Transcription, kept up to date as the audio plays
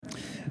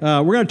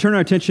We're going to turn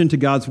our attention to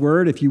God's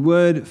Word. If you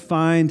would,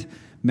 find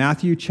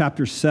Matthew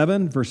chapter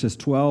 7, verses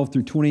 12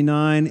 through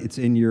 29. It's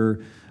in your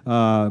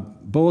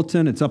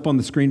bulletin. It's up on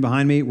the screen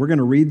behind me. We're going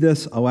to read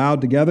this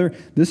aloud together.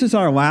 This is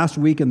our last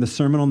week in the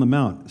Sermon on the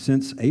Mount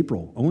since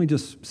April. Only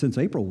just since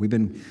April. We've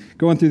been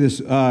going through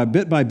this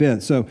bit by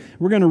bit. So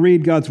we're going to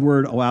read God's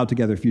Word aloud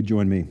together if you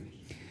join me.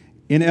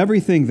 In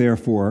everything,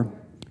 therefore,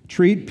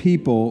 treat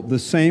people the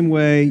same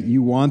way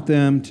you want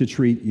them to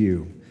treat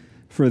you.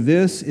 For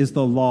this is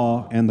the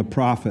law and the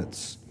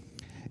prophets.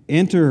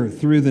 Enter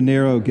through the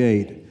narrow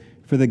gate,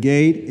 for the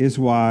gate is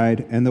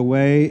wide and the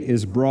way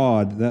is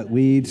broad that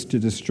leads to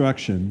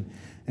destruction,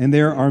 and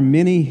there are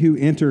many who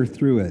enter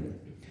through it.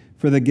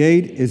 For the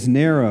gate is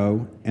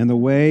narrow and the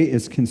way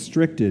is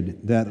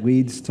constricted that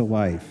leads to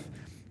life,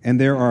 and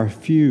there are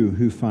few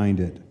who find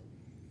it.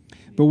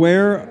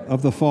 Beware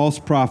of the false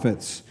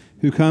prophets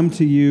who come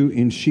to you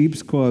in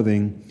sheep's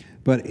clothing,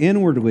 but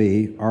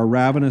inwardly are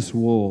ravenous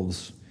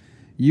wolves.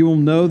 You will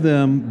know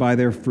them by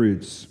their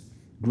fruits.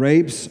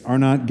 Grapes are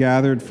not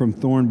gathered from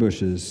thorn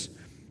bushes,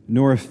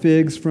 nor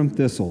figs from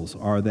thistles,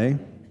 are they?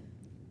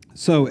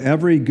 So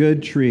every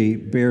good tree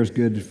bears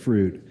good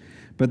fruit,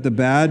 but the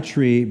bad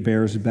tree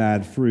bears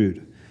bad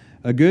fruit.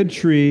 A good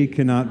tree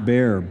cannot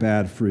bear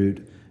bad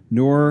fruit,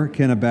 nor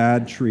can a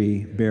bad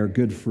tree bear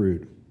good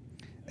fruit.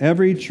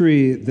 Every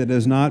tree that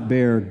does not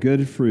bear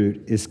good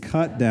fruit is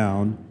cut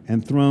down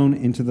and thrown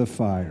into the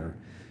fire.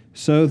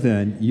 So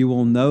then, you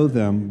will know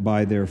them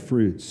by their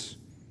fruits.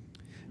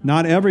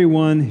 Not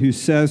everyone who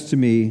says to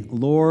me,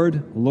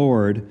 Lord,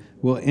 Lord,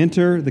 will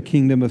enter the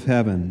kingdom of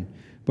heaven,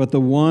 but the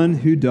one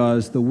who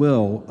does the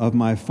will of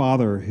my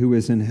Father who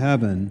is in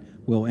heaven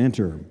will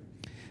enter.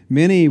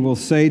 Many will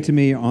say to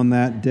me on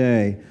that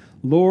day,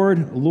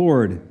 Lord,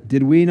 Lord,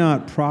 did we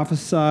not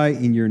prophesy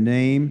in your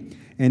name,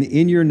 and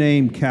in your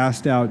name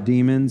cast out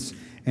demons,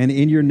 and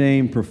in your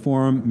name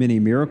perform many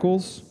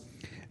miracles?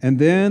 And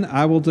then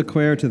I will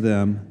declare to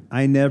them,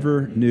 I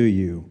never knew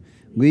you.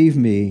 Leave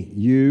me,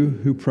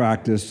 you who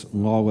practice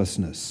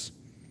lawlessness.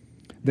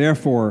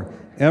 Therefore,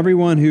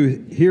 everyone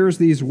who hears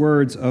these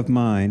words of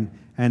mine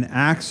and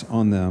acts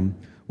on them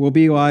will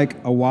be like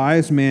a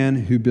wise man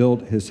who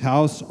built his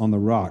house on the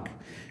rock.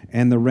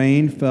 And the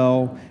rain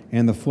fell,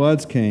 and the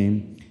floods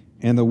came,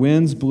 and the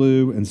winds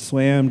blew and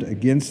slammed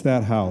against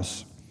that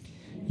house.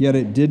 Yet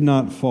it did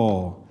not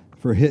fall,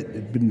 for it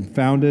had been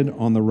founded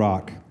on the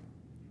rock.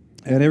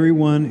 And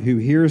everyone who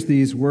hears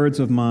these words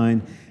of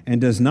mine and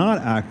does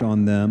not act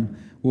on them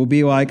will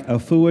be like a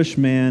foolish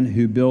man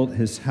who built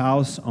his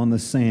house on the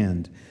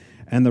sand.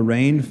 And the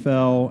rain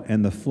fell,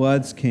 and the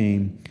floods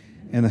came,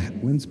 and the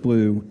winds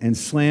blew and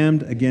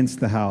slammed against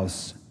the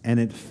house,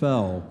 and it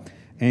fell,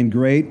 and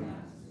great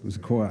was the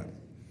quiet.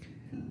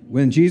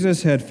 When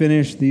Jesus had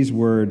finished these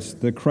words,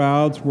 the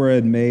crowds were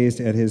amazed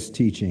at his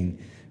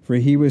teaching, for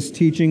he was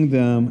teaching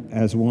them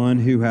as one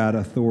who had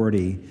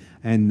authority,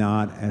 and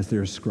not as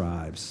their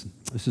scribes.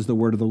 This is the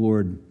word of the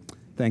Lord.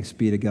 Thanks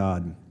be to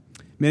God.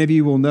 Many of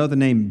you will know the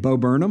name Bo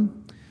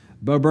Burnham.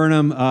 Bo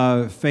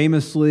Burnham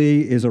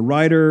famously is a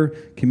writer,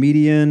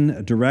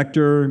 comedian,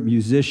 director,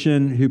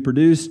 musician who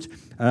produced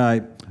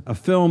a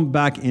film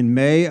back in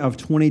May of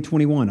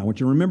 2021. I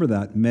want you to remember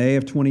that, May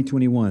of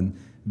 2021.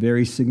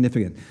 Very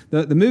significant.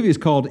 The movie is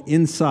called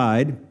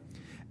Inside,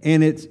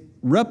 and it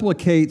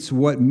replicates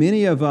what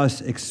many of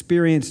us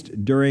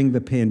experienced during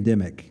the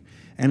pandemic.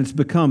 And it's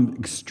become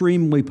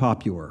extremely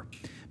popular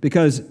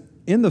because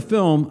in the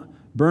film,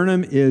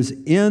 Burnham is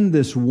in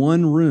this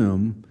one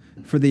room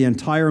for the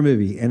entire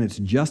movie, and it's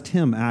just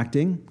him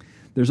acting.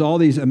 There's all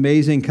these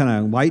amazing kind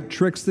of light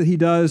tricks that he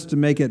does to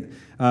make it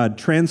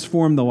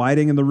transform the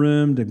lighting in the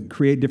room to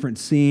create different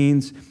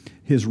scenes.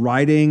 His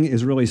writing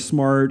is really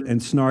smart and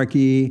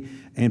snarky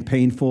and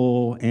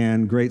painful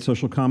and great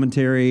social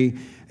commentary,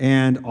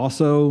 and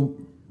also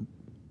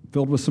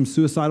filled with some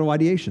suicidal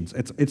ideations.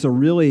 It's a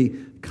really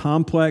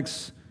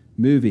complex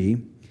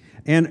movie.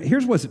 And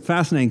here's what's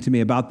fascinating to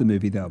me about the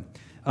movie, though.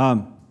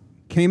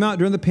 Came out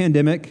during the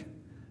pandemic,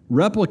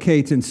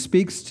 replicates and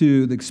speaks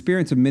to the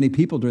experience of many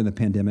people during the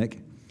pandemic.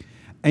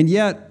 And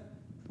yet,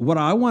 what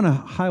I want to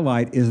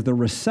highlight is the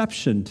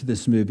reception to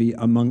this movie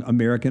among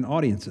American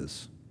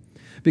audiences.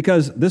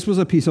 Because this was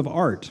a piece of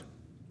art.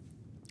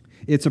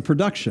 It's a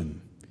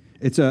production.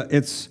 It's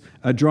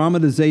a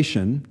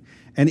dramatization.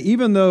 And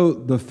even though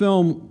the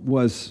film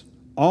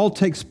all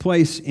takes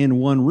place in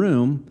one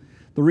room,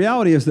 the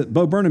reality is that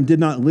Bo Burnham did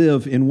not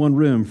live in one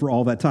room for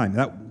all that time.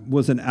 That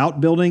was an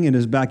outbuilding in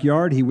his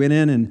backyard. He went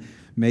in and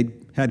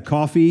had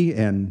coffee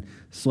and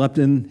slept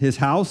in his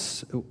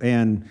house,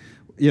 and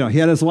he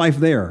had his life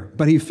there.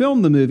 But he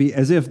filmed the movie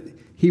as if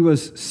he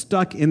was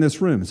stuck in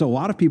this room. So a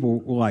lot of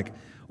people were like,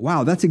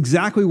 wow, that's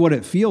exactly what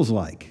it feels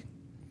like.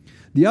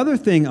 The other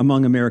thing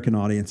among American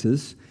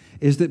audiences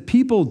is that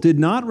people did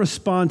not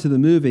respond to the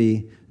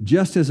movie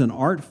just as an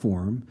art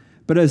form,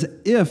 but as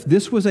if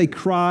this was a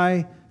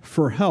cry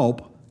for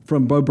help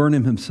from Bo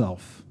Burnham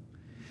himself.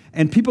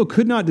 And people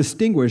could not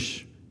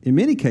distinguish, in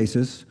many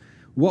cases,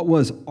 what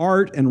was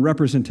art and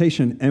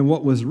representation and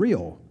what was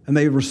real. And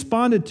they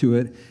responded to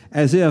it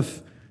as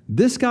if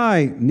This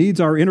guy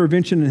needs our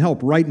intervention and help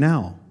right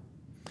now.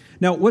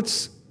 Now,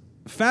 what's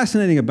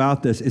fascinating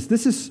about this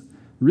is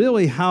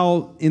really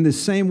how, in the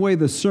same way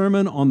the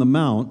Sermon on the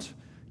Mount,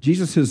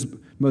 Jesus'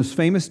 most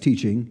famous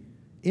teaching,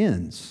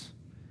 ends,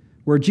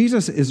 where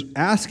Jesus is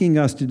asking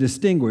us to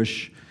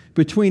distinguish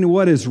between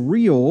what is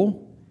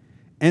real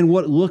and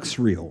what looks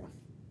real,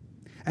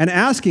 and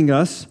asking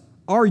us,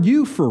 are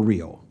you for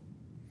real?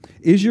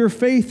 Is your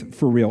faith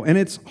for real? And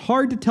it's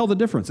hard to tell the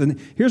difference. And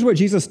here's what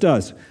Jesus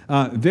does.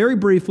 Very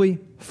briefly,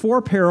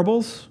 4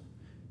 parables,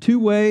 2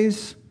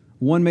 ways,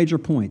 1 major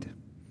point.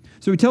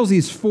 So he tells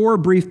these 4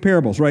 brief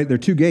parables, right? They're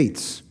 2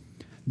 gates.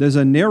 There's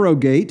a narrow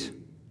gate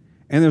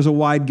and there's a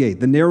wide gate.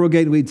 The narrow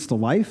gate leads to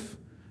life.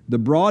 The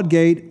broad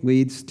gate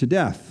leads to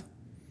death.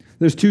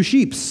 There's 2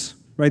 sheeps,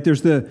 right?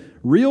 There's the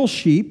real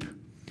sheep,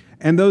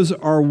 and those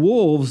are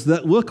wolves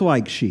that look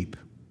like sheep.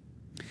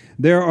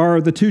 There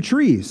are the 2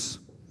 trees.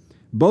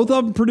 Both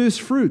of them produce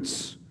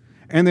fruits,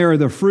 and there are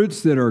the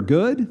fruits that are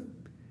good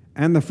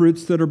and the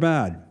fruits that are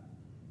bad.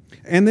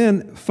 And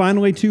then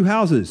finally 2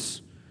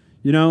 houses.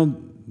 You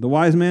know, the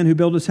wise man who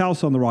built his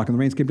house on the rock, and the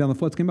rains came down, the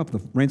floods came up,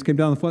 the rains came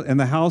down, the flood, and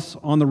the house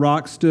on the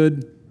rock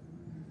stood,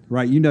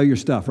 right? You know your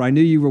stuff, right? I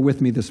knew you were with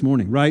me this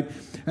morning, right?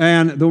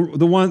 And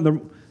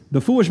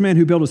the foolish man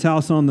who built his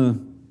house on the,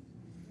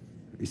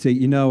 you see,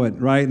 you know it,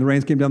 right? And the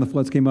rains came down, the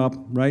floods came up,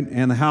 right?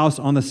 And the house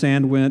on the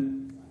sand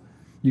went,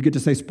 you get to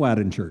say splat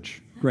in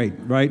church. Great,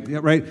 right? Yeah,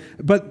 right.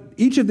 But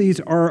each of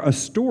these are a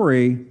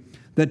story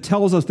that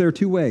tells us there are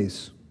 2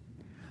 ways.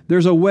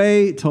 There's a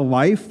way to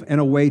life and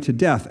a way to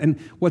death. And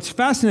what's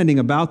fascinating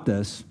about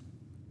this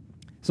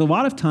is a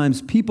lot of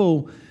times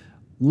people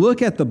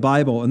look at the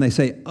Bible and they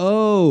say,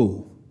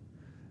 oh,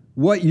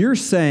 what you're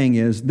saying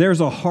is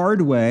there's a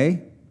hard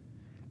way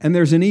and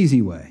there's an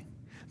easy way.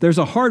 There's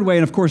a hard way,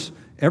 and of course,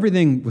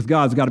 everything with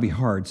God's got to be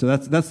hard, so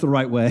that's the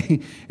right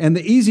way. And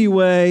the easy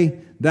way,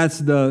 that's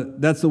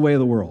the way of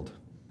the world.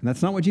 And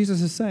that's not what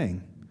Jesus is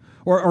saying.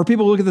 Or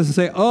people look at this and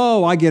say,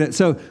 oh, I get it.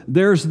 So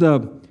there's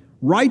the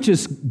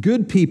righteous,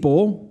 good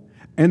people,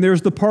 and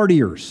there's the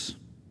partiers,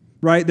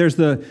 right? There's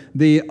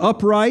the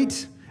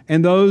upright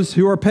and those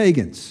who are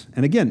pagans.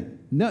 And again,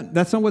 no,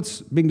 that's not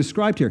what's being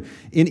described here.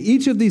 In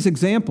each of these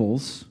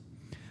examples,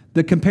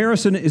 the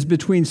comparison is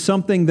between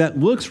something that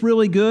looks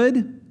really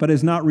good but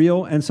is not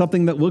real, and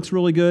something that looks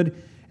really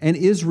good and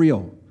is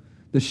real.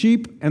 The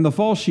sheep and the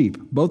false sheep,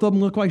 both of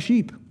them look like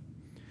sheep.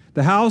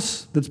 The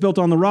house that's built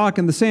on the rock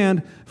and the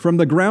sand, from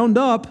the ground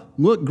up,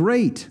 look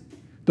great.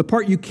 The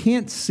part you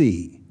can't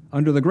see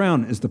under the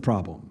ground is the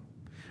problem,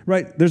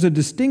 right? There's a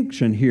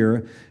distinction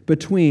here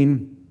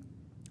between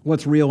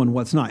what's real and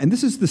what's not. And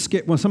this is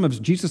some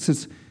of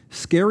Jesus'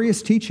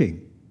 scariest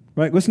teaching,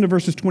 right? Listen to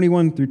verses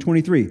 21 through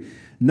 23.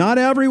 Not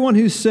everyone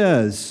who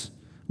says,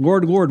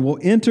 Lord, Lord, will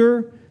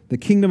enter the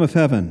kingdom of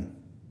heaven.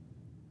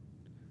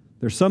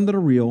 There's some that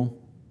are real,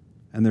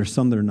 and there's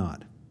some that are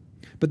not.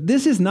 But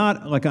this is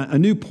not like a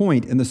new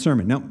point in the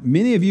sermon. Now,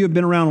 many of you have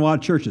been around a lot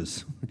of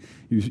churches.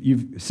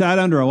 You've sat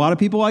under a lot of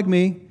people like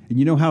me, and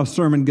you know how a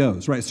sermon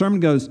goes, right? Sermon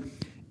goes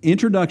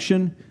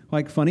introduction,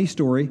 like funny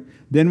story.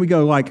 Then we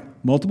go like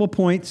multiple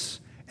points,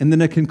 and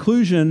then a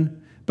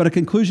conclusion, but a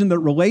conclusion that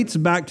relates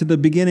back to the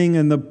beginning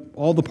and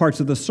all the parts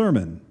of the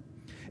sermon.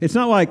 It's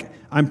not like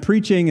I'm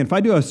preaching, and if I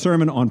do a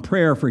sermon on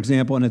prayer, for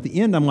example, and at the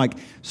end I'm like,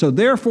 so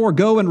therefore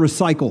go and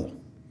recycle.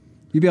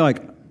 You'd be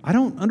like, I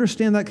don't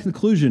understand that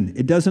conclusion.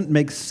 It doesn't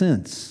make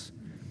sense.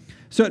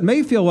 So it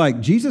may feel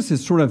like Jesus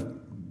is sort of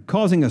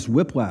causing us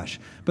whiplash,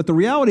 but the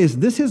reality is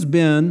this has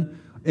been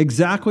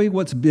exactly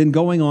what's been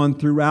going on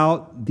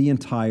throughout the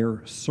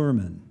entire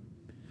sermon.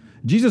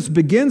 Jesus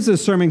begins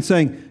this sermon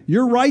saying,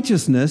 your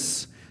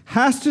righteousness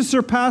has to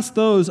surpass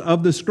those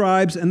of the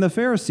scribes and the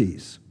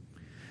Pharisees.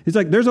 He's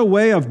like, there's a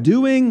way of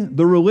doing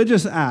the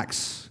religious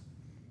acts,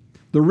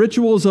 the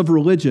rituals of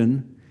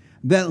religion,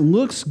 that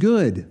looks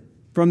good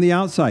from the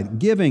outside,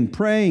 giving,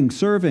 praying,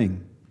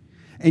 serving,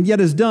 and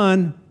yet is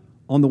done,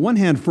 on the one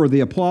hand, for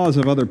the applause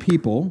of other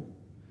people,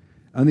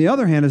 on the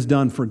other hand, is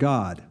done for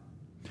God.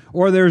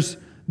 Or there's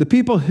the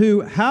people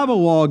who have a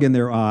log in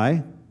their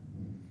eye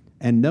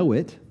and know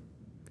it,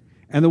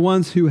 and the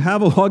ones who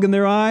have a log in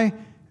their eye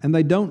and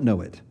they don't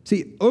know it.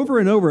 See, over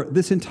and over,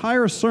 this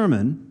entire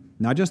sermon,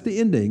 not just the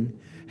ending,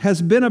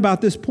 has been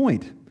about this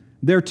point.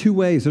 There are 2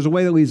 ways. There's a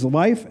way that leads to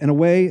life and a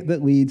way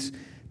that leads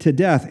to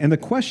death. And the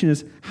question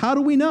is, how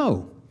do we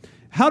know?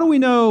 How do we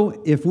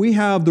know if we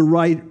have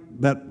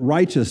that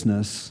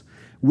righteousness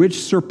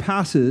which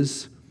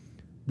surpasses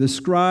the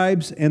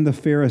scribes and the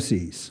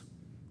Pharisees?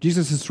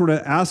 Jesus is sort of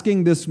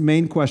asking this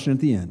main question at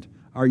the end.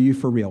 Are you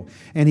for real?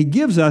 And he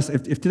gives us,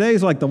 if today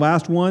is like the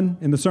last one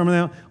in the sermon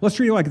now, let's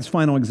treat it like it's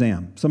final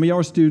exam. Some of y'all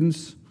are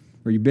students,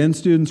 or you've been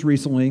students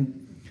recently.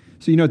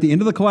 So at the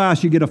end of the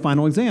class, you get a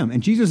final exam.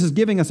 And Jesus is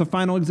giving us a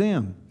final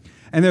exam.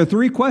 And there are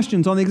 3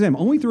 questions on the exam.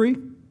 Only 3.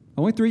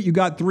 Only 3. You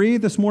got 3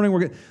 this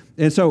morning.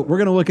 And so we're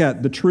going to look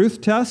at the truth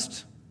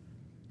test,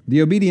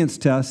 the obedience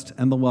test,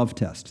 and the love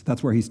test.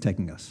 That's where he's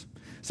taking us.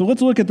 So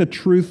let's look at the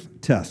truth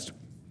test.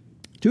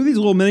 2 of these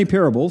little mini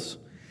parables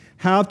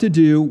have to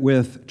do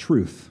with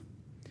truth.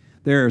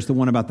 There's the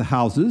one about the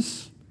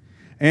houses,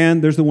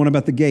 and there's the one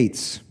about the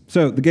gates.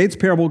 So the gates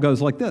parable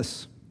goes like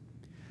this.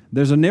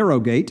 There's a narrow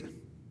gate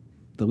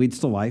that leads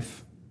to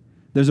life.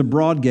 There's a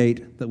broad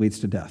gate that leads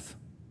to death.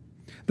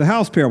 The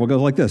house parable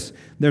goes like this.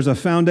 There's a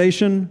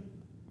foundation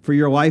for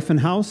your life and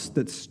house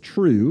that's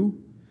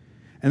true,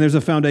 and there's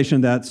a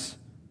foundation that's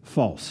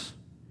false.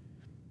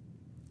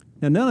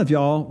 Now, none of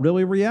y'all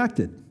really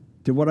reacted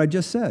to what I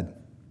just said,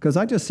 because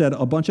I just said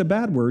a bunch of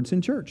bad words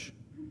in church.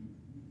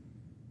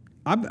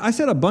 I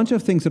said a bunch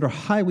of things that are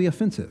highly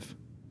offensive.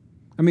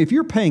 I mean, if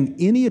you're paying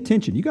any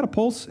attention, you got a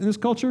pulse in this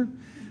culture?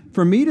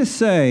 For me to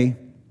say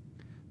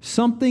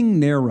something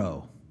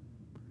narrow,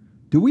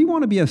 do we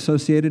want to be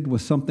associated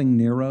with something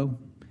narrow?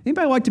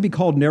 Anybody like to be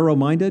called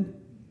narrow-minded?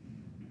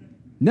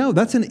 No,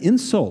 that's an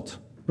insult,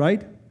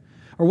 right?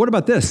 Or what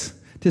about this?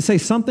 To say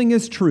something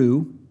is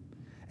true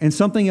and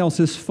something else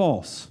is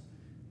false.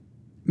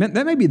 Man,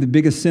 that may be the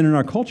biggest sin in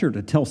our culture,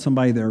 to tell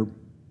somebody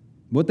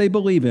what they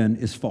believe in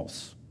is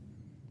false.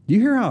 Do you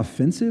hear how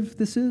offensive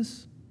this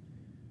is?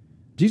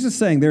 Jesus is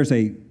saying there's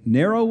a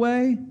narrow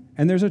way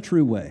and there's a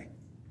true way.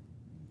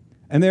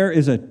 And there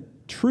is a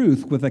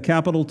truth with a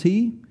capital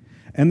T,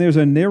 and there's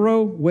a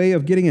narrow way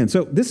of getting in.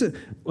 So this is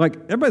like,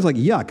 everybody's like,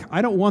 yuck,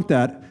 I don't want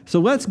that. So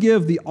let's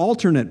give the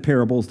alternate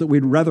parables that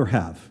we'd rather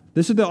have.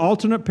 This is the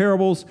alternate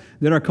parables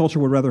that our culture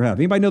would rather have.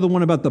 Anybody know the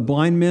one about the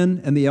blind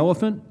men and the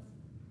elephant?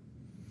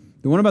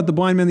 The one about the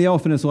blind men and the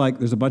elephant is like,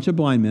 there's a bunch of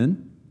blind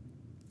men,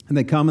 and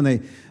they come and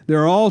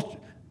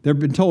they've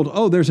been told,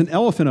 oh, there's an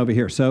elephant over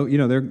here. So,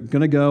 they're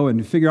going to go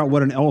and figure out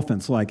what an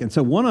elephant's like. And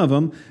so one of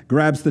them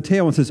grabs the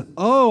tail and says,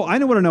 oh, I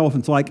know what an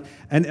elephant's like.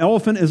 An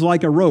elephant is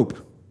like a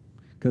rope,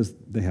 because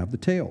they have the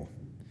tail.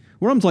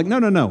 One of them's like,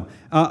 no.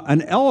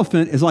 An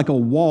elephant is like a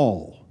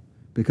wall,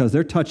 because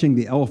they're touching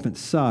the elephant's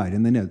side.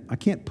 And they know, I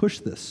can't push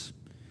this.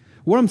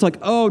 One of them's like,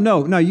 oh,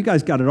 no, you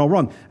guys got it all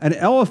wrong. An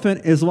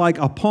elephant is like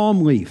a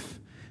palm leaf,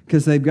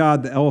 because they've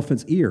got the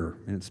elephant's ear,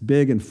 and it's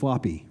big and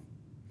floppy.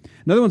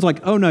 Another one's like,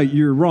 oh, no,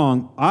 you're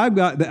wrong.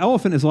 The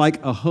elephant is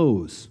like a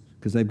hose,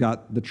 because they've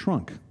got the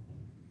trunk.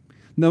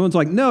 Another one's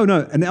like, no,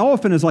 an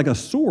elephant is like a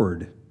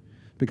sword,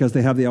 because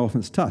they have the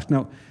elephant's tusk.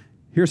 Now,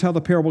 here's how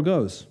the parable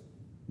goes.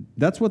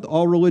 That's what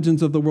all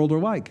religions of the world are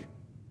like.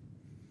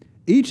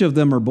 Each of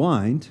them are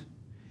blind.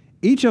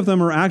 Each of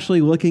them are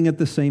actually looking at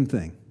the same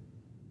thing.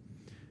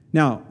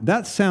 Now,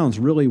 that sounds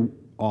really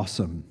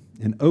awesome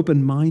and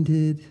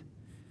open-minded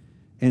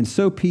and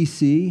so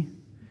PC,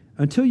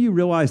 until you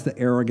realize the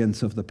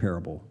arrogance of the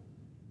parable.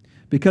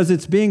 Because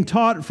it's being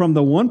taught from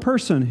the one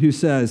person who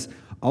says,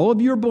 all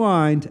of you are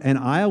blind and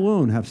I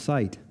alone have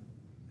sight.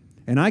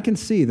 And I can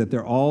see that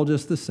they're all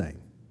just the same.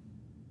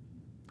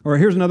 Or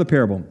here's another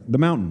parable, the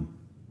mountain.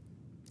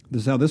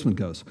 This is how this one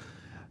goes.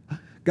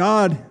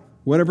 God,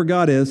 whatever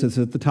God is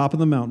at the top of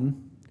the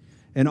mountain.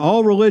 And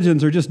all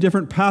religions are just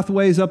different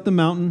pathways up the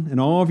mountain, and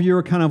all of you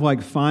are kind of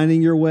like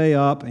finding your way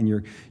up, and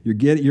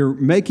you're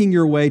making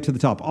your way to the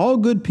top. All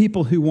good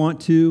people who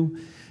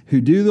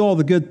do all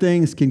the good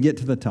things can get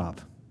to the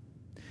top.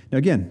 Now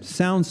again,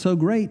 sounds so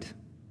great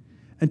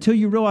until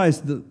you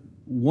realize the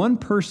one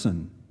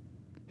person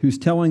who's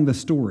telling the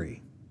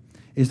story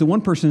is the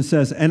one person who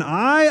says, and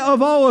I,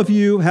 of all of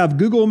you, have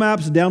Google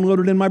Maps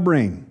downloaded in my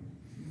brain,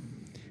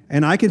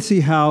 and I can see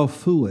how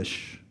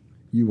foolish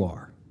you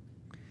are,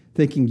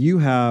 thinking you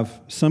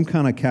have some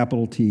kind of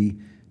capital T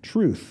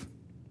truth.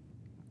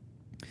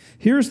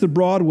 Here's the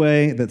broad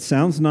way that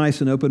sounds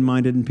nice and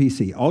open-minded and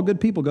PC. All good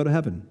people go to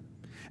heaven.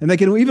 And they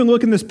can even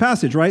look in this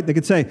passage, right? They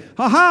could say,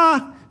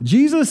 ha,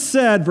 Jesus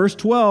said, verse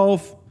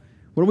 12,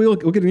 what do we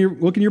look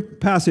in your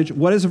passage?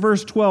 What is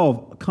verse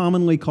 12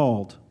 commonly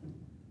called?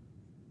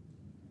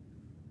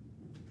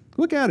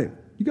 Look at it.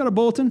 You got a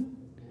bulletin?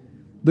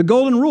 The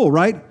golden rule,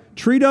 right?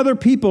 Treat other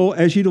people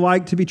as you'd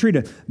like to be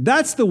treated.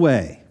 That's the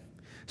way.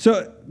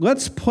 So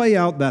let's play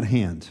out that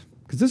hand,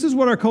 because this is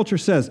what our culture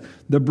says.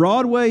 The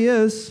broad way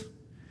is,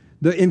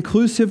 the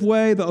inclusive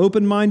way, the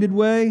open-minded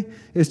way,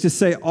 is to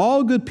say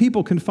all good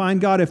people can find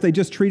God if they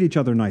just treat each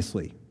other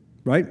nicely,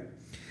 right?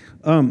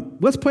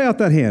 Let's play out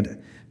that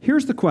hand.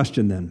 Here's the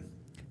question then.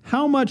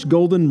 How much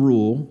golden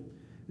rule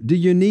do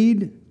you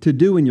need to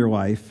do in your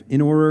life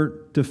in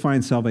order to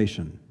find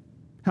salvation?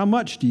 How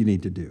much do you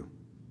need to do?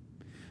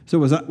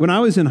 So when I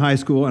was in high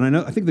school, and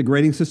I think the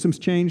grading system's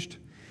changed,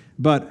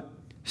 but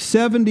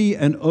 70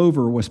 and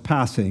over was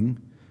passing.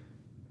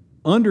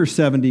 Under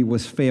 70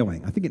 was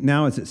failing. I think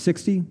now it's at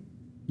 60.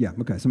 Yeah,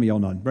 okay, some of y'all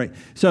nod. Right.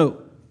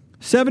 So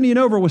 70 and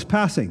over was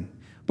passing.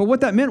 But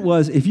what that meant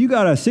was if you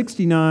got a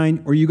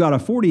 69 or you got a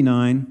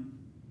 49,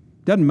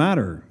 doesn't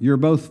matter. You're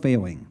both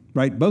failing,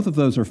 right? Both of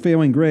those are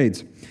failing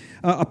grades.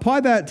 Apply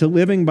that to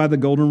living by the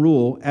golden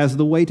rule as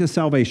the way to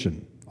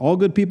salvation. All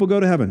good people go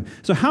to heaven.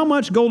 So how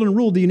much golden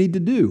rule do you need to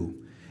do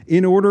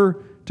in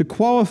order to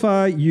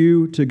qualify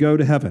you to go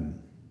to heaven?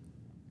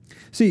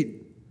 See,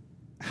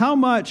 how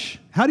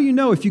do you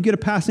know if you get a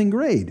passing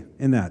grade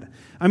in that?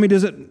 I mean,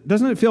 doesn't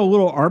it feel a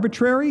little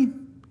arbitrary?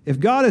 If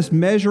God is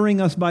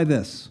measuring us by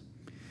this,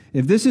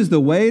 if this is the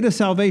way to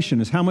salvation,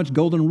 is how much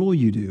golden rule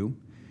you do,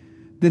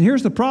 then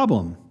here's the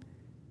problem.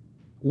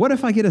 What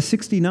if I get a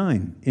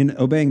 69 in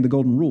obeying the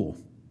golden rule?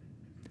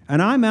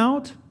 And I'm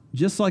out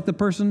just like the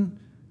person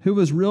who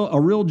was a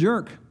real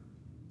jerk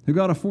who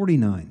got a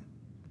 49.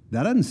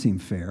 That doesn't seem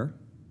fair.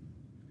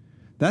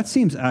 That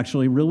seems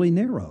actually really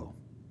narrow.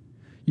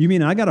 You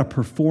mean I got to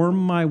perform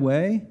my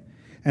way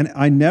and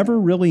I never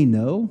really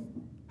know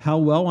how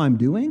well I'm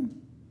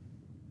doing?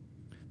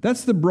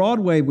 That's the broad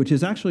way, which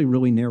is actually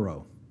really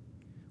narrow.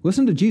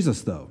 Listen to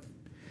Jesus, though.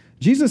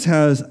 Jesus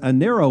has a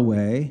narrow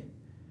way,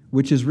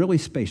 which is really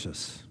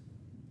spacious.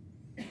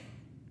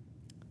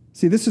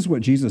 See, this is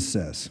what Jesus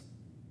says.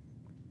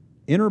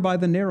 Enter by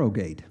the narrow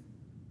gate.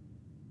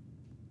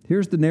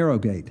 Here's the narrow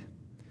gate.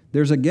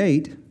 There's a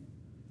gate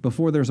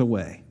before there's a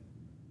way.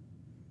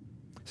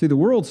 See, the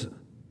world's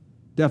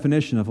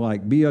definition of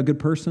like be a good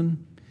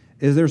person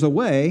is there's a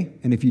way,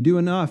 and if you do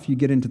enough, you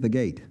get into the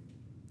gate.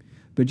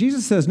 But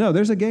Jesus says, no,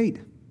 there's a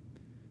gate.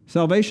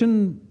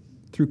 Salvation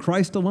through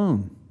Christ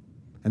alone.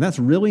 And that's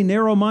really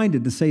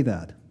narrow-minded to say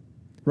that,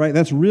 right?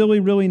 That's really,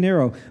 really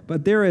narrow.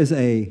 But there is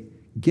a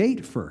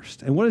gate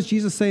first. And what does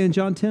Jesus say in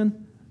John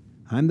 10?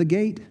 I'm the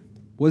gate.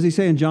 What does he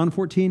say in John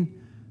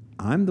 14?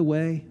 I'm the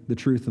way, the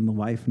truth, and the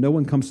life. No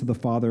one comes to the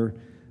Father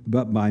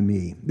but by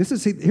me.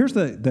 Here's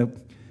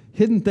the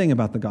hidden thing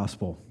about the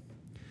gospel.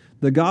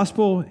 The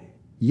gospel,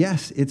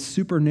 yes, it's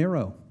super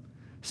narrow.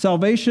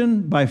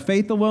 Salvation by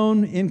faith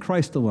alone in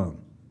Christ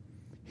alone.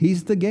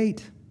 He's the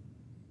gate.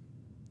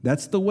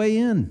 That's the way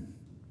in.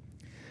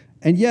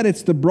 And yet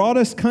it's the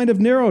broadest kind of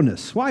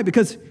narrowness. Why?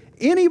 Because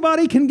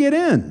anybody can get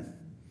in.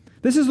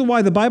 This is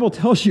why the Bible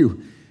tells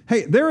you,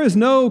 hey, there is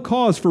no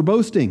cause for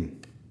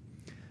boasting.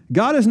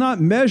 God is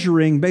not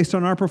measuring based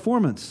on our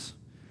performance.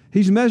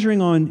 He's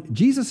measuring on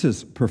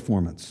Jesus'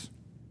 performance.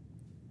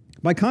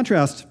 By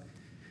contrast,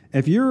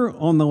 if you're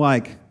on the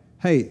like,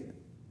 hey,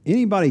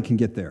 anybody can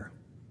get there,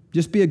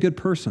 just be a good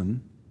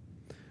person,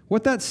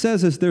 what that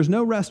says is there's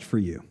no rest for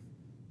you.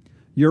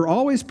 You're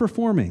always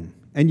performing,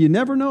 and you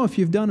never know if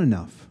you've done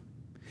enough.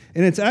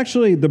 And it's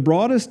actually the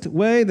broadest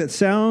way that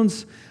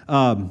sounds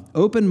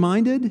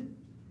open-minded,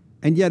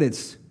 and yet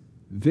it's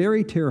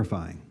very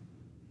terrifying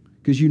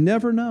because you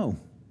never know.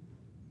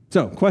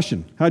 So,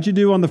 question, how'd you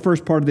do on the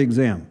first part of the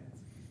exam?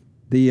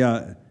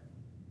 The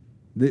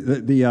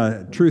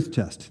truth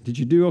test. Did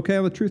you do okay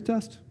on the truth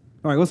test?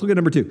 All right, let's look at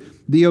number 2,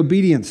 the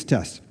obedience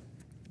test.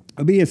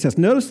 Obedience test.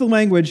 Notice the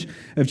language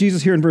of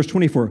Jesus here in verse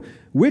 24.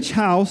 Which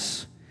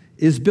house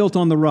is built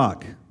on the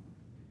rock?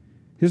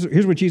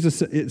 Here's what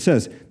Jesus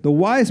says. The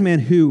wise man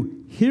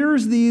who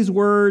hears these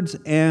words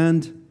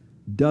and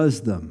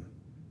does them.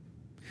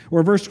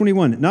 Or verse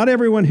 21, not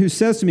everyone who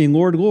says to me,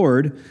 Lord,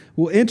 Lord,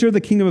 will enter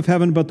the kingdom of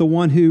heaven, but the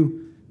one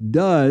who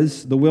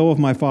does the will of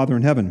my Father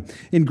in heaven.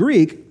 In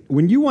Greek,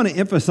 when you want to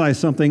emphasize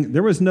something,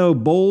 there was no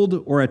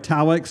bold or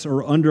italics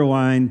or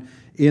underline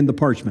in the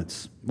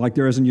parchments like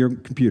there is in your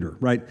computer,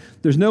 right?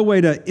 There's no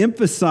way to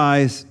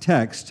emphasize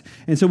text.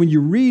 And so when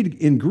you read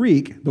in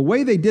Greek, the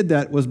way they did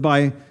that was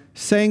by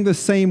saying the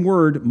same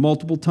word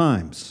multiple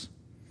times.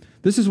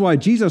 This is why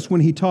Jesus,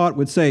 when he taught,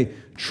 would say,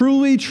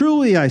 truly,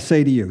 truly, I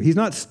say to you. He's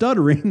not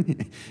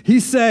stuttering.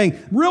 He's saying,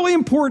 really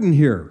important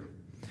here.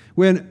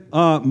 When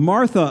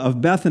Martha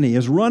of Bethany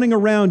is running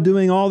around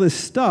doing all this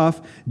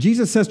stuff,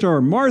 Jesus says to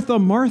her, Martha,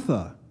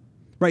 Martha.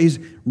 Right? He's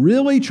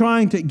really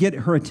trying to get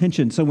her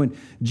attention. So when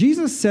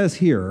Jesus says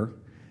here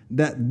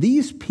that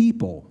these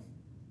people,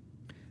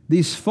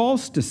 these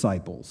false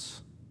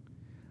disciples,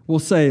 will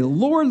say,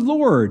 Lord,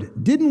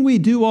 Lord, didn't we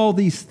do all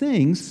these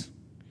things?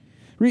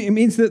 It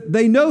means that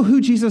they know who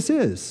Jesus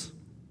is.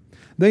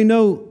 They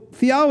know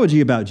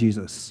theology about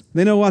Jesus.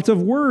 They know lots of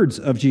words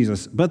of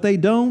Jesus, but they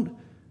don't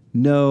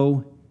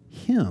know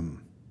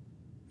him.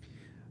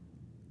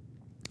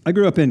 I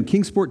grew up in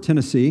Kingsport,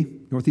 Tennessee,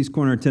 northeast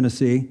corner of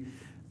Tennessee,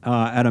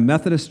 at a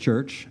Methodist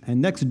church.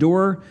 And next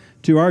door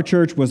to our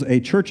church was a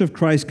Church of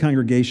Christ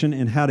congregation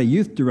and had a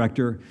youth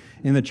director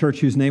in the church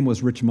whose name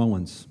was Rich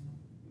Mullins.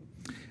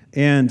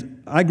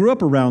 And I grew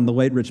up around the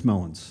late Rich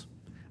Mullins.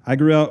 I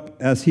grew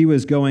up as he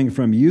was going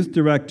from youth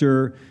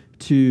director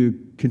to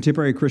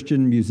contemporary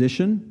Christian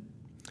musician.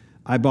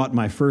 I bought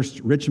my first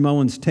Rich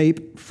Mullins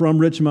tape from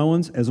Rich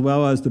Mullins, as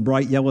well as the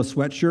bright yellow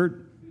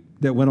sweatshirt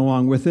that went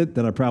along with it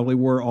that I probably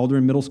wore all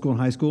during middle school and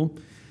high school.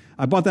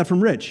 I bought that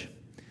from Rich.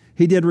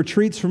 He did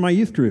retreats for my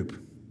youth group.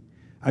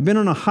 I've been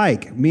on a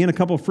hike, me and a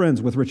couple of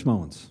friends, with Rich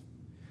Mullins.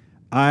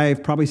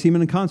 I've probably seen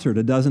him in concert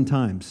a dozen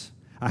times.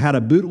 I had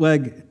a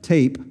bootleg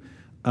tape,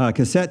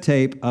 cassette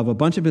tape of a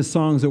bunch of his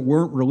songs that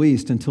weren't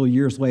released until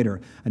years later.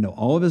 I know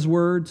all of his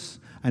words.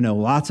 I know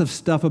lots of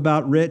stuff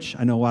about Rich.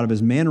 I know a lot of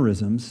his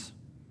mannerisms.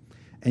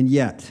 And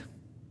yet,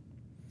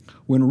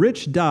 when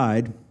Rich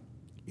died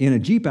in a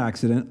Jeep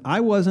accident, I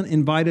wasn't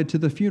invited to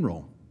the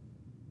funeral.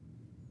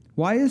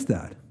 Why is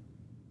that?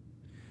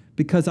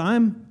 Because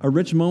I'm a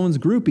Rich Mullins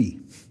groupie.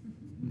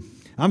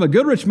 I'm a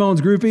good Rich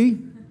Mullins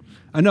groupie.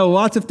 I know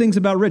lots of things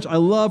about Rich. I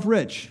love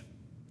Rich.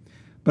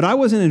 But I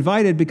wasn't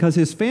invited because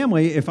his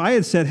family, if I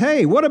had said,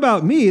 hey, what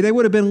about me? They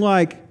would have been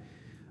like,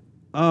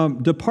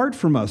 depart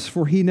from us,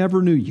 for he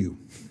never knew you.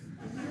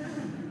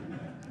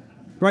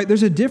 Right?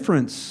 There's a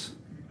difference.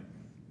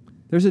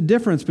 There's a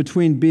difference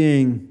between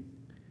being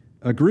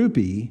a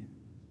groupie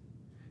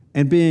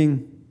and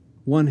being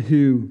one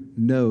who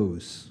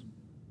knows.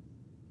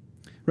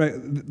 Right?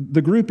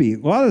 The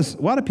groupie,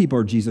 a lot of people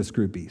are Jesus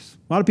groupies.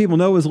 A lot of people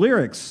know his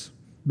lyrics,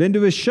 been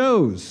to his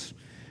shows,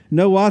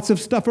 know lots of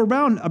stuff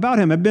about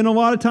him, have been a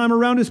lot of time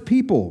around his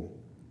people.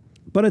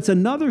 But it's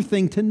another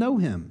thing to know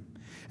him.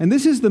 And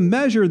this is the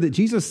measure that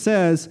Jesus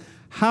says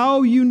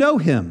how you know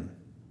him.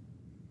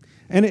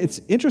 And it's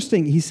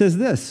interesting. He says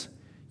this,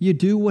 you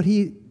do what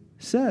he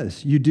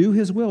says. You do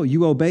his will.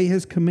 You obey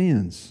his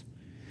commands.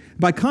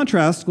 By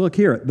contrast, look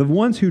here, the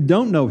ones who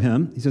don't know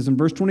him, he says in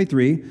verse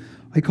 23,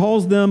 he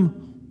calls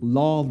them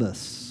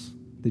lawless.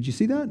 Did you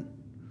see that?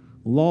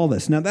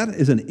 Lawless. Now that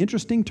is an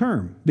interesting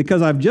term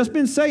because I've just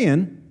been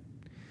saying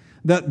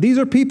that these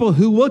are people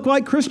who look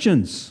like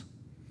Christians,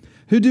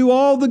 who do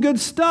all the good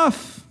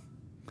stuff,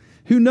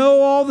 who know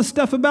all the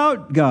stuff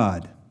about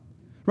God,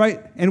 right?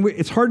 And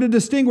it's hard to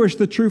distinguish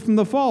the true from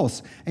the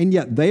false, and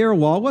yet they are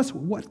lawless.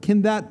 What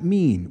can that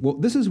mean? Well,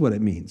 this is what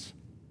it means.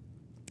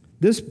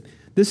 This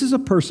is a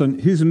person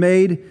who's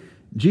made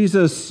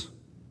Jesus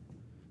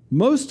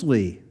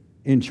mostly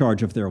in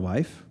charge of their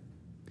life.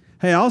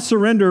 Hey, I'll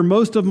surrender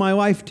most of my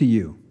life to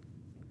you,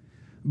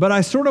 but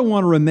I sort of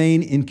want to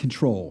remain in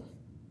control.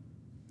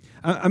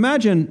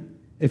 Imagine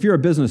if you're a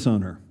business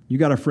owner, you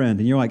got a friend,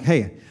 and you're like,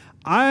 hey,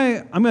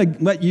 I'm going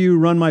to let you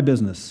run my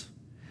business,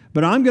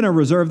 but I'm going to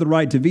reserve the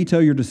right to veto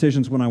your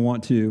decisions when I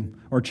want to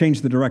or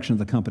change the direction of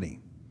the company.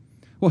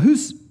 Well,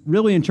 who's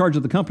really in charge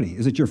of the company?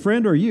 Is it your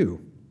friend or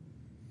you?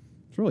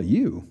 It's really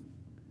you.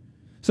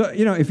 So,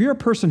 if you're a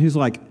person who's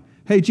like,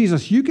 hey,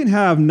 Jesus, you can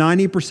have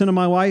 90% of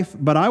my life,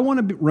 but I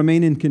want to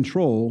remain in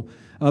control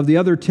of the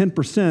other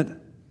 10%,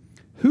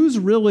 who's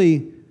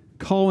really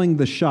calling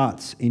the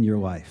shots in your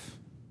life?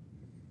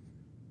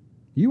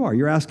 You are.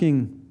 You're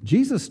asking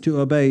Jesus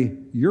to obey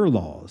your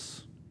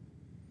laws,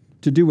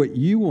 to do what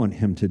you want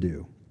him to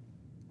do.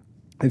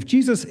 If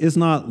Jesus is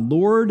not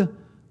Lord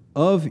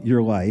of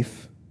your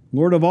life,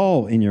 Lord of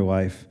all in your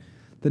life,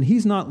 then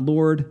he's not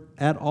Lord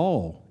at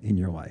all in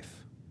your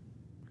life.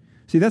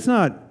 See, that's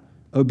not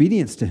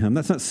obedience to him.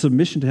 That's not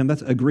submission to him.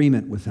 That's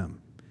agreement with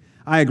him.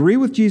 I agree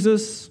with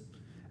Jesus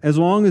as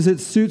long as it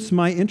suits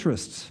my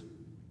interests.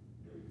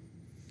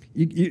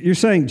 You're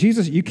saying,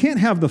 Jesus, you can't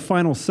have the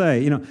final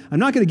say. I'm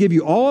not going to give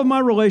you all of my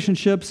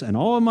relationships and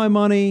all of my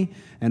money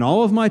and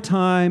all of my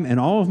time and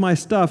all of my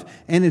stuff,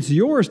 and it's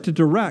yours to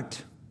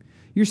direct.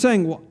 You're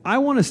saying, well, I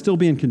want to still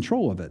be in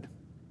control of it.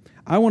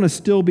 I want to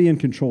still be in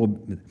control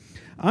of it.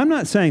 I'm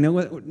not saying, now,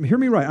 hear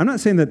me right, I'm not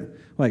saying that,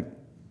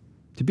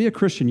 to be a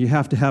Christian, you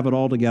have to have it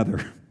all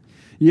together.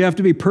 You have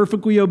to be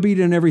perfectly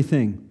obedient in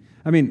everything.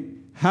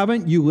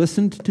 Haven't you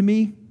listened to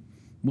me?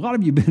 A lot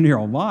of you have been here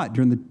a lot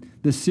during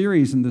this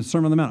series and the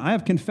Sermon on the Mount. I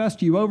have confessed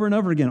to you over and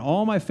over again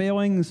all my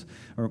failings,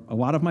 or a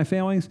lot of my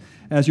failings,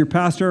 as your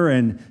pastor,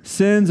 and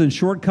sins and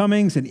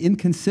shortcomings and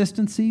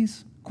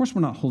inconsistencies. Of course,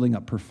 we're not holding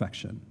up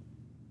perfection.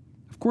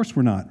 Of course,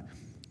 we're not.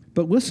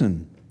 But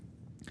listen,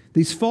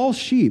 these false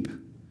sheep,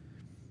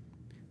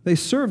 they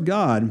serve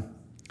God.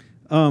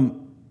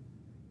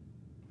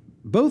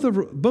 Both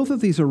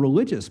of these are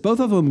religious. Both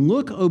of them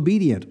look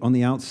obedient on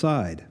the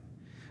outside.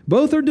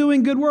 Both are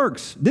doing good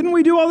works. Didn't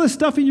we do all this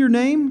stuff in your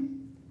name?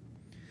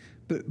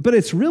 But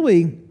it's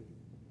really,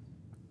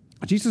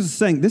 Jesus is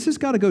saying, this has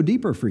got to go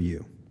deeper for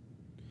you.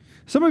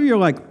 Some of you are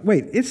like,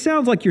 wait, it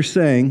sounds like you're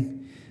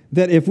saying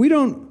that if we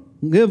don't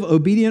live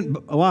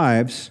obedient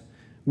lives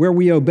where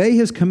we obey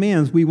his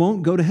commands, we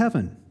won't go to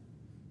heaven.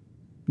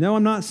 No,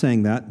 I'm not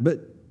saying that, but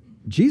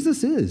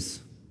Jesus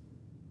is.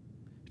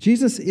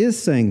 Jesus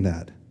is saying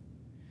that.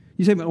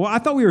 You say, well, I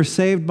thought we were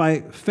saved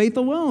by faith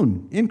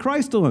alone, in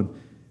Christ alone.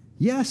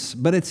 Yes,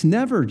 but it's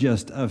never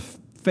just of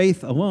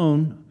faith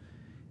alone.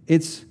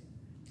 It's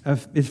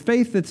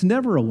faith that's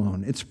never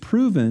alone. It's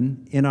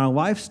proven in our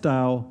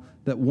lifestyle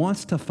that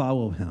wants to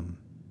follow him.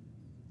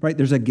 Right?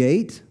 There's a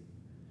gate,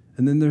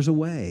 and then there's a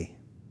way.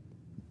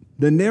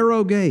 The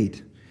narrow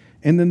gate,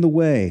 and then the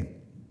way.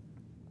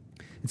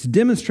 It's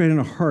demonstrating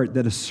a heart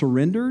that is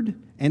surrendered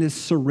and is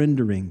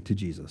surrendering to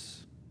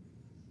Jesus.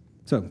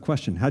 So,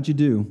 question, how'd you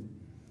do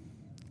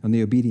on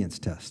the obedience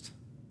test?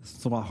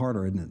 It's a lot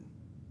harder, isn't it?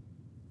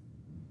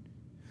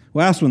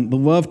 Last one, the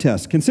love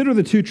test. Consider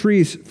the two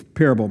trees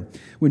parable.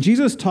 When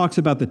Jesus talks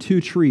about the two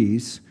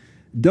trees,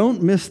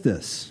 don't miss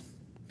this.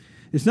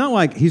 It's not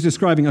like he's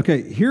describing,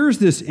 okay, here's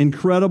this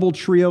incredible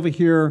tree over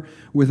here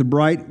with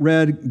bright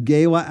red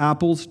gala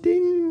apples,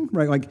 ding,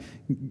 right, like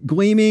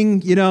gleaming,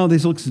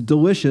 this looks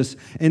delicious.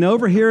 And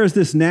over here is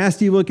this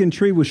nasty looking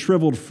tree with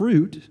shriveled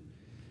fruit.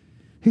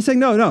 He's saying,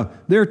 no,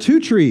 there are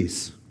two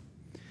trees.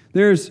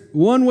 There's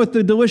one with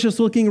the delicious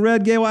looking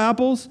red gala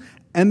apples,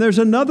 and there's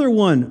another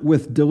one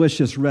with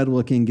delicious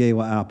red-looking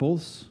gala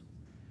apples.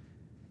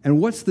 And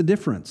what's the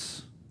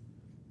difference?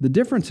 The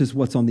difference is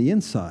what's on the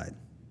inside.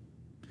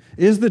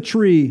 Is the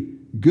tree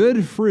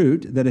good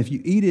fruit that if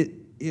you eat it,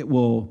 it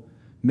will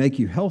make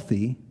you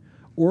healthy,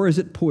 or is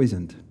it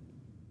poisoned?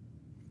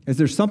 Is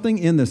there something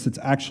in this that's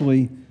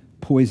actually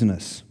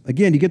poisonous.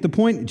 Again, you get the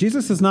point?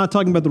 Jesus is not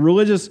talking about the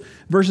religious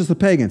versus the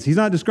pagans. He's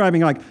not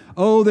describing like,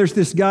 oh, there's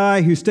this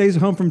guy who stays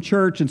home from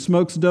church and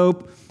smokes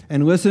dope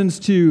and listens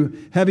to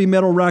heavy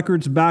metal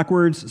records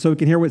backwards so he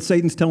can hear what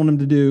Satan's telling him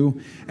to do.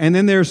 And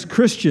then there's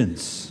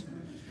Christians,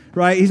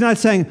 right? He's not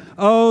saying,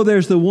 oh,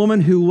 there's the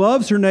woman who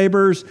loves her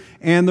neighbors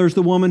and there's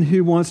the woman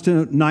who wants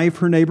to knife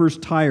her neighbor's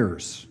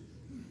tires.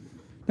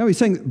 No, he's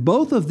saying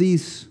both of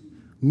these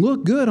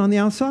look good on the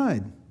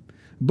outside.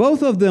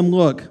 Both of them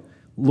look,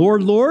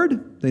 Lord,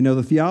 Lord, they know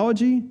the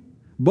theology.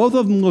 Both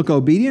of them look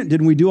obedient.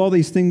 Didn't we do all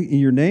these things in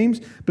your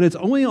names? But it's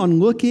only on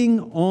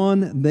looking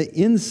on the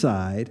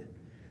inside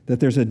that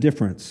there's a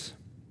difference.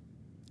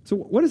 So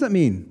what does that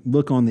mean,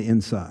 look on the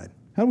inside?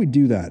 How do we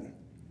do that?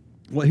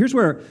 Well, here's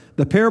where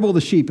the parable of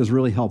the sheep is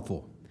really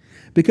helpful.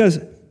 Because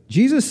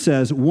Jesus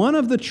says one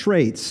of the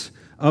traits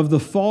of the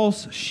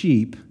false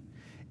sheep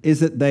is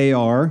that they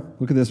are,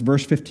 look at this,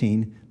 verse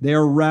 15, they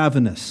are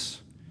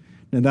ravenous.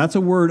 Now that's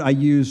a word I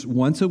use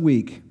once a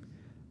week,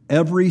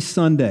 every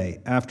Sunday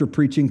after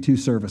preaching 2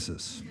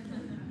 services.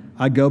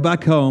 I go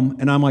back home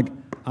and I'm like,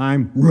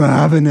 I'm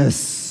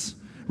ravenous,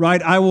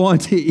 right? I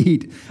want to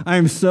eat. I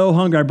am so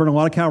hungry. I burn a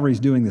lot of calories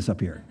doing this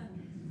up here.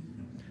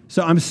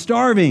 So I'm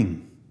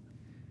starving,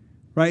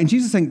 right? And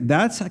Jesus is saying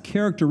that's a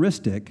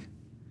characteristic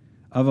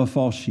of a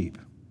false sheep.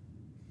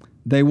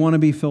 They want to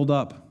be filled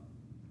up.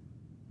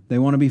 They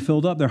want to be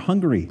filled up. They're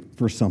hungry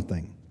for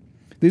something.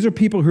 These are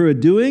people who are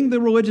doing the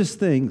religious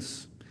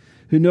things,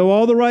 who know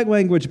all the right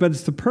language, but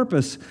it's the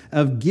purpose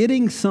of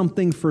getting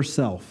something for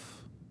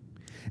self.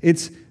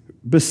 It's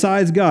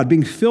besides God,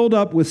 being filled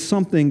up with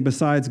something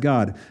besides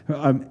God.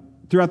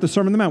 Throughout the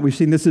Sermon on the Mount, we've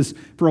seen this is,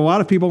 for a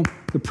lot of people,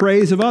 the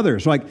praise of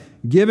others, like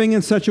giving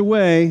in such a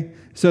way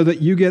so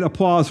that you get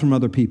applause from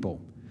other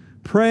people.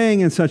 Praying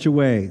in such a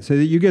way so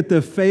that you get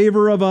the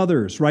favor of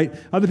others, right?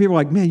 Other people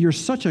are like, man, you're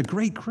such a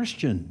great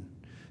Christian.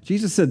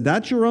 Jesus said,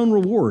 that's your own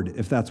reward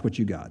if that's what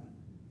you got,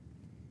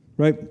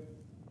 right?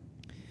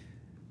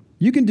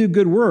 You can do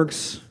good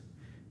works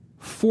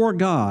for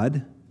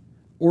God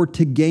or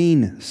to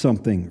gain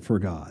something for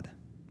God,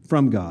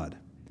 from God.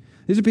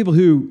 These are people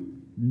who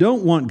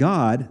don't want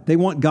God, they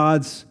want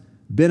God's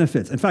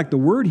benefits. In fact, the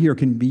word here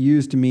can be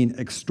used to mean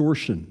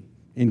extortion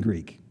in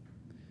Greek.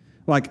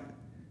 Like,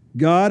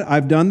 God,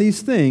 I've done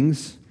these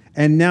things,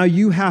 and now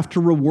you have to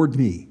reward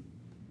me.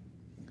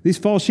 These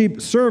false sheep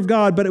serve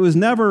God, but it was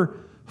never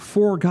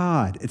for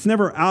God. It's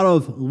never out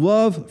of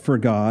love for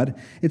God.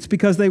 It's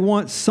because they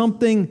want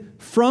something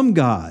from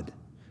God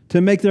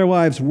to make their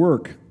lives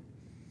work.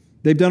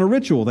 They've done a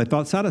ritual they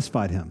thought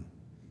satisfied him.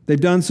 They've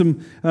done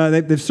some,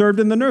 they've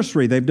served in the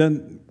nursery. They've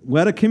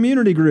led a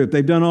community group.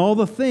 They've done all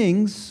the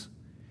things,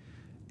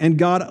 and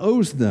God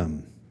owes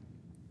them.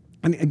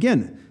 And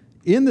again,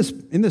 in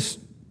this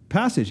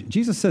passage,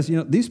 Jesus says,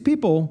 these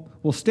people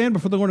will stand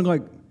before the Lord and go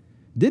like,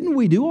 didn't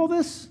we do all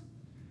this?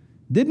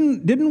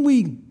 Didn't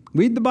we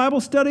lead the Bible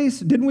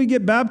studies? Didn't we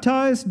get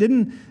baptized?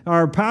 Didn't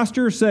our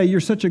pastor say, you're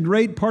such a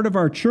great part of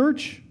our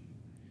church?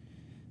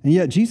 And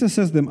yet Jesus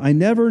says to them, I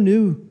never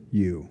knew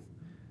you.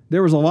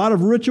 There was a lot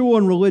of ritual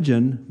and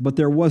religion, but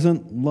there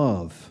wasn't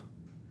love.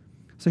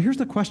 So here's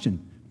the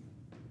question.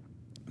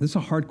 This is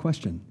a hard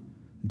question.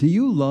 Do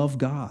you love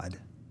God?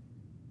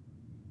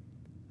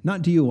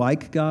 Not do you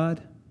like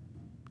God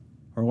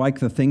or like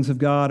the things of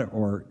God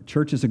or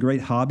church is a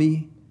great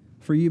hobby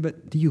for you,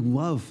 but do you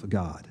love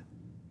God?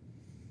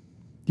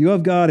 Do you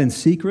love God in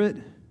secret?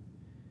 Do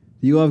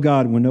you love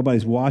God when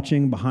nobody's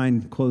watching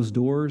behind closed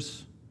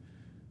doors?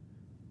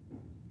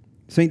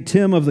 St.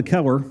 Tim of the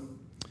Keller,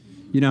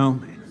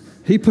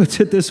 he puts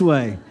it this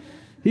way.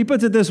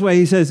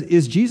 He says,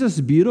 is Jesus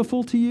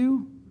beautiful to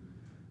you,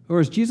 or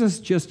is Jesus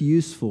just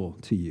useful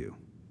to you?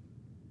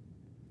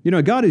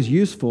 God is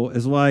useful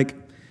is like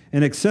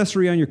an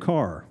accessory on your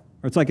car,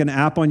 or it's like an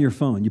app on your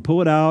phone. You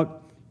pull it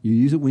out, you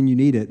use it when you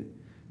need it,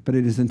 but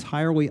it is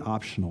entirely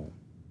optional.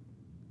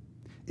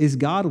 Is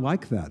God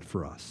like that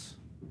for us?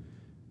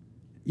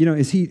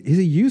 Is he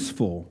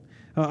useful?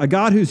 A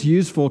God who's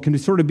useful can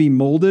sort of be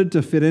molded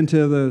to fit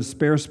into the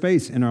spare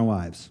space in our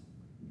lives,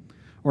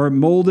 or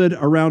molded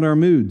around our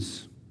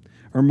moods,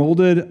 or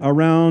molded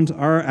around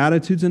our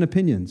attitudes and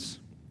opinions.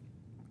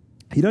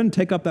 He doesn't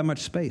take up that much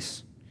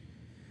space.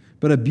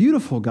 But a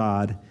beautiful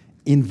God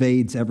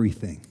invades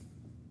everything.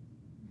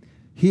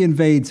 He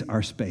invades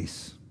our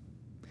space.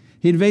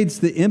 He invades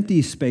the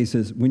empty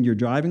spaces when you're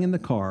driving in the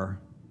car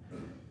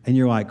and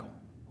you're like,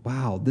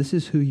 wow, this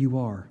is who you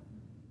are.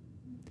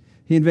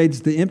 He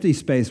invades the empty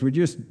space. We're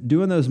just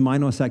doing those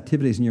mindless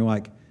activities and you're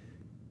like,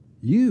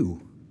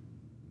 you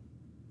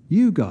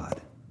God,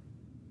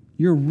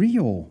 you're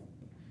real.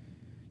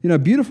 A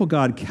beautiful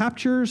God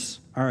captures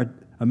our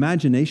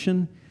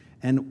imagination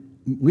and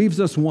leaves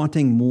us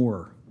wanting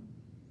more.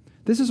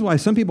 This is why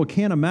some people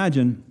can't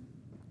imagine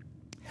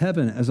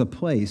heaven as a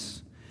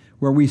place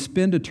where we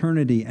spend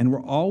eternity and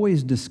we're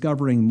always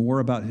discovering more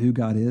about who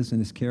God is and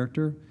his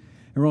character.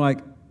 And we're like,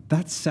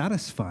 that's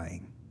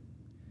satisfying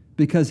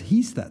because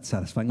he's that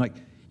satisfying. Like,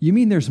 you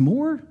mean there's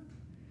more?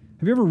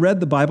 Have you ever read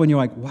the Bible and you're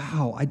like,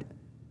 wow,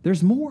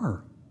 there's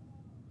more?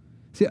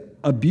 See,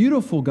 a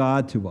beautiful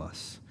God to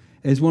us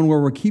is one where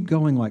we keep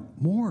going like,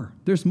 more,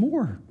 there's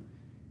more.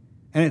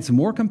 And it's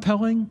more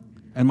compelling,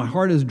 and my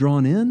heart is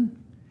drawn in,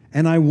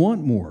 and I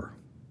want more.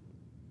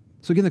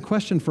 So again, the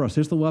question for us,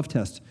 here's the love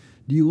test.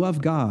 Do you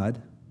love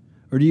God,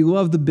 or do you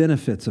love the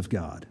benefits of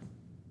God?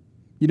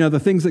 You know, the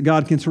things that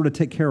God can sort of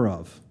take care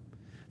of.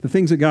 The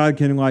things that God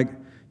can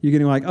you're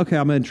getting okay,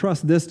 I'm going to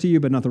entrust this to you,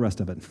 but not the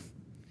rest of it.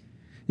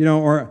 You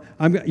know, or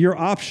you're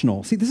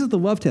optional. See, this is the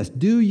love test.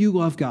 Do you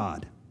love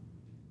God?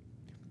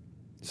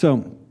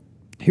 So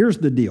here's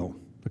the deal,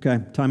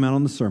 okay? Time out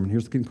on the sermon.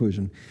 Here's the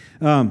conclusion.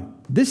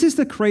 This is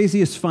the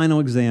craziest final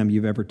exam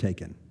you've ever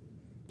taken.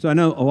 So I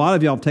know a lot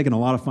of y'all have taken a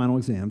lot of final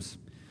exams,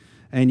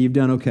 and you've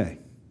done okay.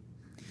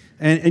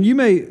 And you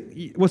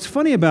may, what's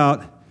funny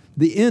about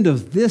the end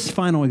of this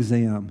final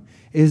exam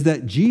is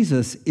that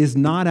Jesus is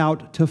not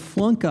out to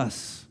flunk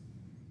us.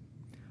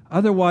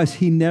 Otherwise,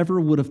 he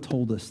never would have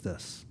told us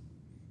this.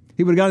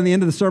 He would have gotten to the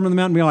end of the Sermon on the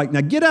Mount and be like,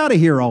 now get out of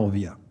here, all of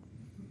you.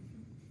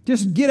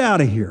 Just get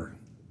out of here.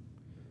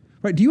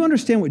 Right? Do you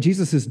understand what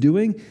Jesus is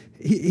doing?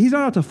 He's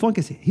not out to flunk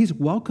us. He's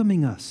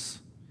welcoming us.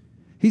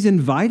 He's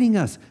inviting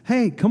us.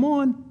 Hey, come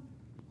on.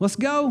 Let's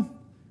go.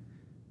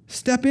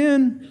 Step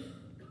in.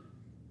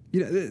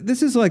 You know,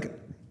 this is like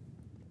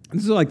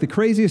the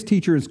craziest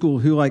teacher in school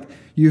who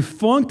you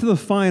flunked the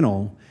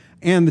final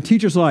and the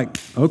teacher's like,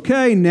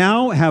 okay,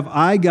 now have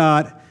I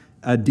got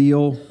a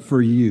deal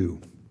for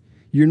you.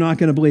 You're not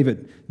going to believe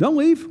it. Don't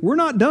leave. We're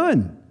not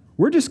done.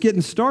 We're just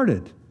getting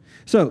started.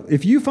 So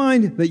if you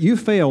find that you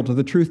failed to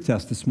the truth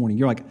test this morning,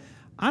 you're like,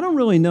 I don't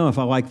really know if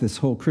I like this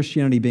whole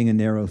Christianity being a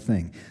narrow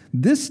thing.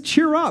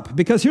 Cheer up,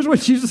 because here's what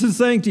Jesus is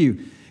saying to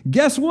you.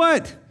 Guess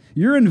what?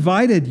 You're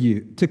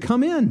invited to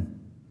come in.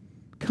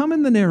 Come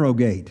in the narrow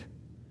gate.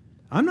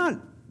 I'm not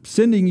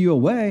sending you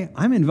away.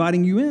 I'm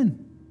inviting you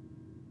in.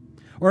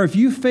 Or if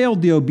you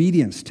failed the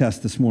obedience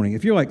test this morning,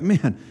 if you're like,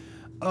 man,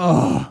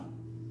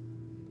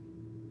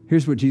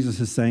 here's what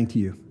Jesus is saying to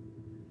you.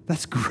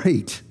 That's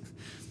great.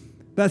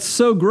 That's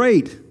so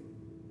great.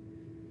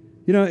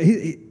 You know,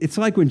 it's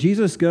like when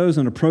Jesus goes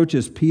and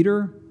approaches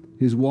Peter,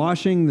 who's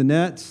washing the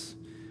nets,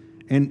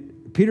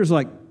 and Peter's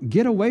like,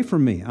 get away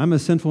from me. I'm a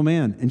sinful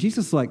man. And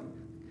Jesus is like,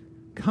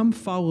 come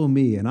follow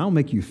me, and I'll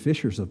make you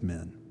fishers of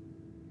men.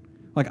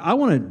 I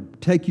want to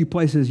take you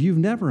places you've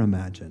never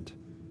imagined.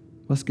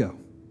 Let's go.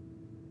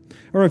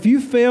 Or if you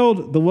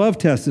failed the love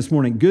test this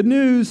morning, good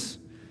news,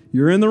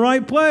 you're in the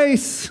right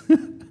place.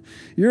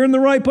 You're in the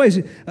right place.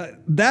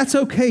 That's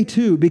okay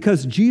too,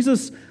 because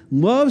Jesus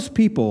loves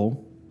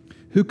people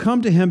who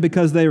come to him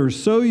because they are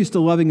so used to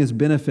loving his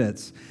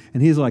benefits.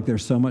 And he's like,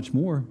 there's so much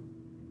more.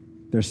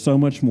 There's so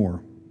much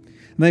more.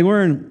 And they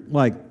learn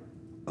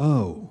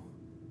oh.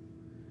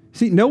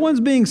 See, no one's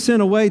being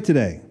sent away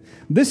today.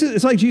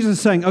 It's like Jesus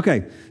is saying,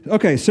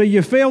 okay, so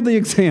you failed the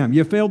exam.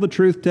 You failed the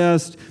truth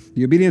test,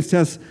 the obedience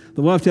test,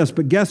 the love test,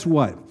 but guess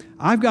what?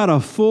 I've got a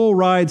full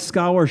ride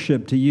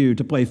scholarship to you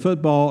to play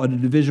football at a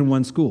Division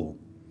I school.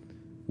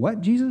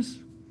 What, Jesus?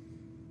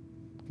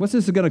 What's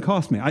this going to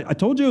cost me? I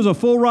told you it was a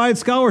full ride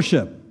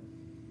scholarship.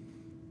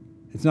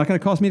 It's not going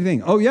to cost me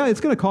anything. Oh yeah, it's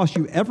going to cost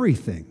you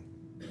everything.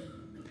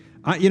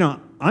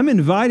 I'm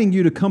inviting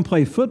you to come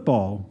play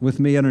football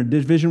with me at a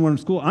Division I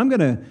school. I'm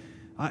going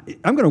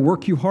to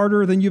work you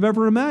harder than you've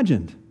ever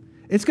imagined.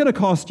 It's going to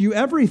cost you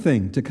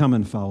everything to come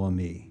and follow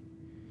me.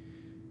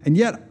 And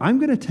yet, I'm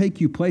going to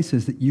take you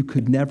places that you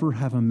could never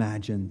have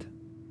imagined.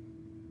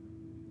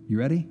 You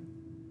ready?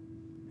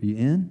 Are you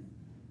in?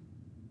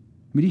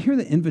 Do you hear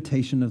the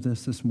invitation of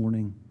this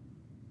morning?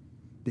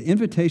 The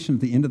invitation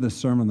at the end of the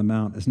Sermon on the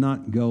Mount is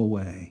not go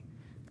away.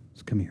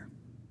 It's come here.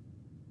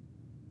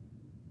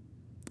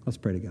 Let's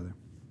pray together.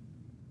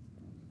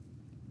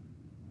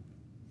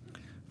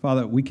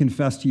 Father, we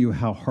confess to you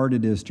how hard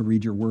it is to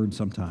read your word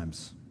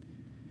sometimes.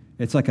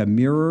 It's like a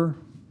mirror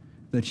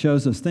that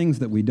shows us things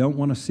that we don't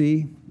want to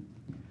see,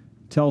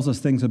 tells us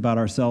things about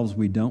ourselves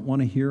we don't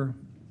want to hear.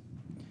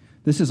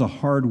 This is a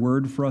hard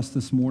word for us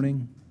this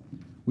morning.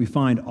 We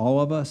find all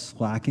of us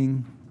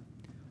lacking,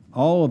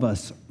 all of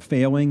us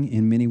failing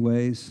in many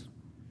ways.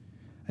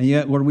 And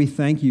yet, Lord, we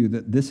thank you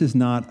that this is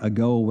not a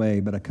go away,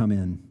 but a come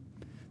in.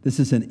 This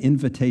is an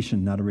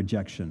invitation, not a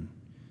rejection.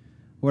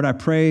 Lord, I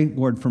pray,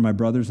 Lord, for my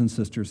brothers and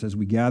sisters as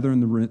we gather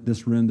in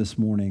this room this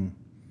morning,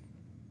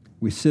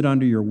 we sit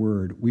under your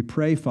word. We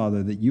pray,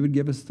 Father, that you would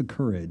give us the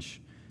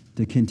courage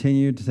to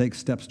continue to take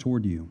steps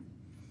toward you,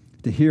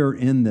 to hear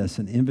in this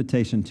an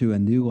invitation to a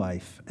new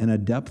life and a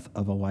depth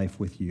of a life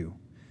with you.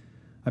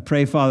 I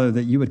pray, Father,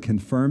 that you would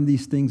confirm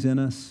these things in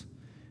us.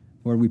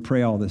 Lord, we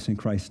pray all this in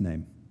Christ's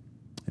name.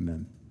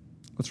 Amen.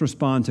 Let's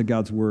respond to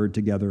God's word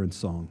together in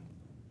song.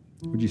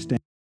 Would you stand?